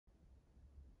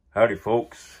Howdy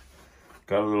folks,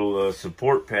 got a little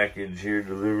support package here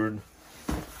delivered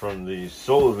from the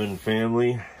Sullivan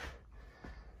family.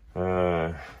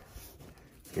 Gave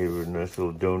her a nice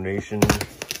little donation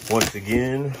once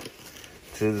again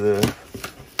to the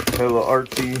hella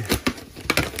artsy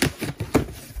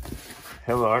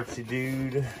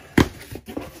dude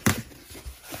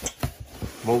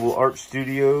mobile art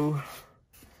studio.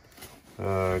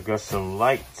 Got some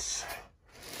lights.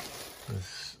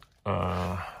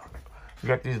 We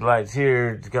got these lights here.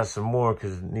 It's got some more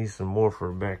because it needs some more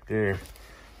for back there.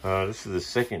 This is the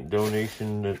second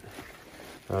donation that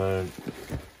the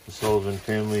Sullivan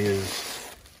family has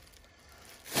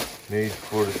made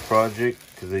for this project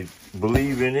because they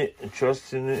believe in it and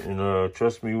trust in it and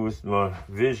trust me with my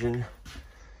vision.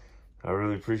 I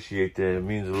really appreciate that. It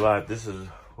means a lot. This is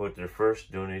what their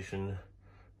first donation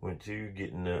went to,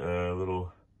 getting a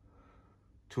little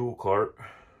tool cart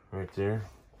right there.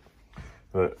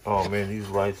 But oh man, these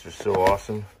lights are so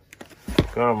awesome.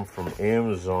 Got them from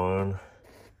Amazon.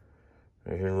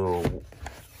 Right here, little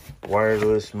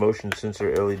wireless motion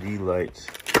sensor LED lights.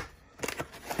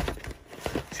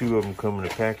 2 of them come in a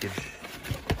package.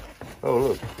 Oh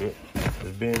look,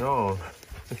 it's being on.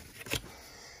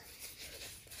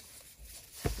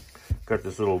 Got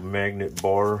this little magnet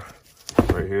bar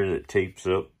right here that tapes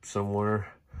up somewhere.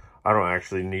 I don't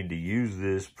actually need to use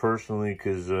this personally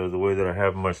because the way that I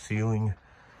have my ceiling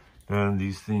and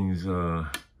these things,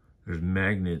 there's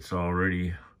magnets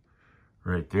already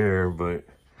right there, but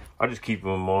I just keep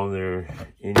them on there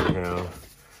anyhow.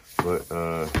 But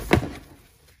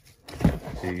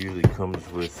it usually comes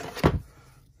with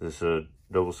this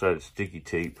double-sided sticky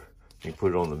tape. You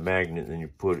put it on the magnet, then you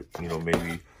put it, you know,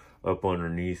 maybe up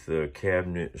underneath a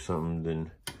cabinet or something,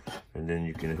 and then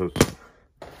you can hook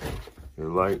your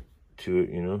light to it,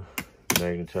 you know,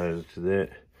 magnetize it to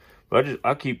that. But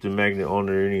I keep the magnet on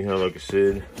there anyhow, like I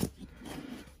said.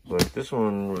 But this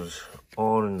one was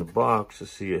on in the box.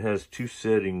 Let's see, it has 2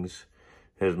 settings.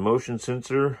 It has motion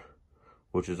sensor,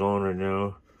 which is on right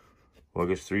now. Well, I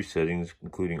guess 3 settings,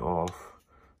 including off.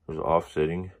 There's an off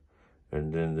setting,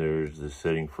 and then there's the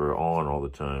setting for on all the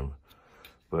time.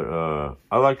 But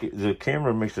I like it. The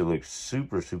camera makes it look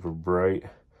super, super bright.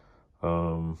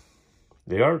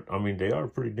 They are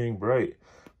pretty dang bright.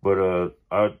 But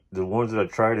the ones that I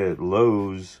tried at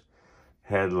Lowe's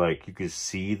had, like, you could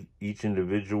see each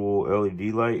individual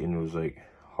LED light, and it was like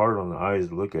hard on the eyes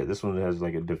to look at. This one has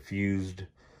like a diffused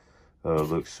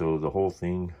look, so the whole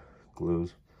thing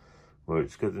glows. But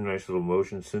it's got the nice little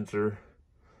motion sensor,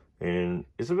 and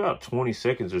it's about 20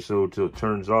 seconds or so till it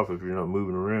turns off if you're not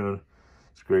moving around.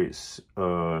 It's great.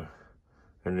 And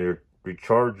they're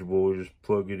rechargeable. You just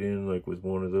plug it in like with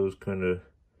one of those kind of,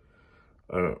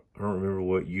 I don't remember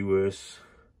what it's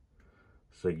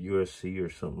like USC or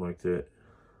something like that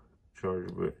charger.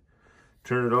 But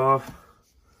turn it off,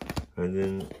 and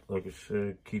then, like I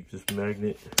said, keep this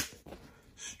magnet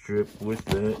strip with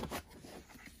that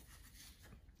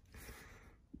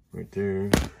right there.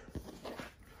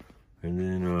 And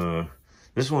then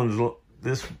this one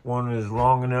is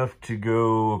long enough to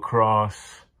go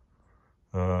across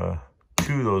 2 of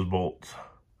those bolts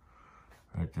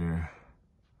right there,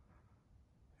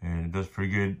 and it does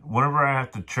pretty good. Whenever I have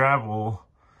to travel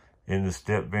in the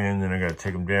step van, then I gotta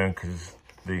take them down because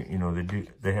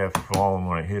they have fallen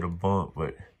when I hit a bump.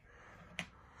 But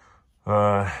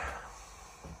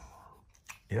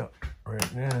yep,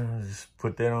 right now just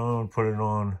put that on, put it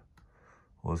on.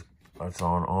 Well, that's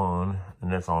on,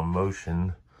 and that's on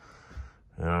motion.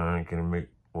 And I ain't gonna make,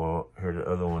 well, here the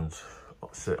other one's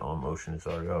set on motion. It's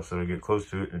already off, so I get close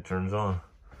to it and it turns on.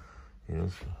 You know,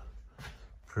 so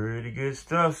pretty good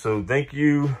stuff. So thank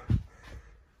you,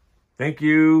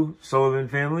 Sullivan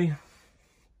family.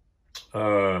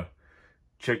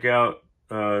 Check out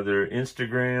their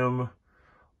Instagram,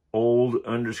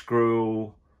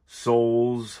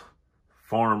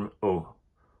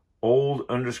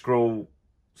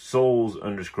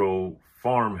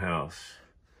 old_souls_farmhouse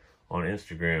on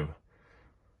Instagram.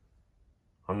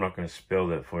 I'm not going to spell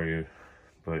that for you,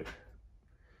 but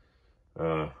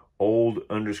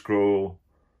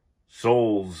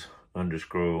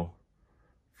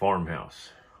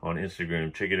old_souls_farmhouse on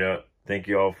Instagram. Check it out. Thank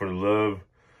you all for the love.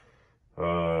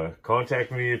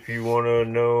 Contact me if you want to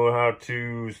know how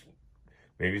to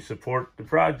maybe support the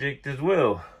project as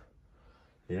well.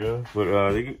 You know,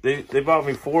 but they bought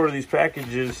me 4 of these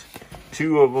packages.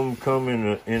 2 of them come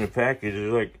in a package.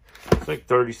 It's like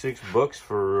 36 bucks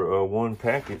for 1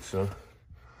 package. So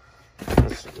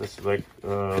that's like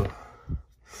I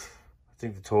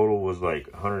think the total was like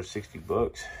 160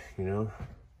 bucks. You know,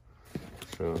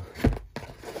 so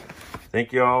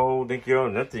Thank y'all. Thank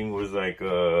y'all. That thing was like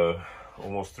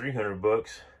almost 300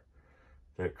 bucks.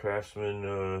 That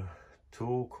Craftsman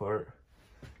tool cart.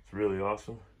 It's really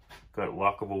awesome. Got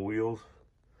lockable wheels.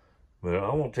 But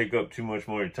I won't take up too much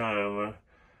more time.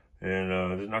 And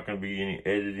there's not going to be any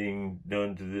editing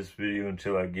done to this video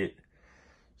until I get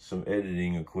some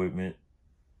editing equipment.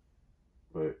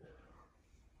 But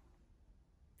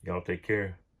y'all take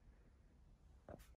care.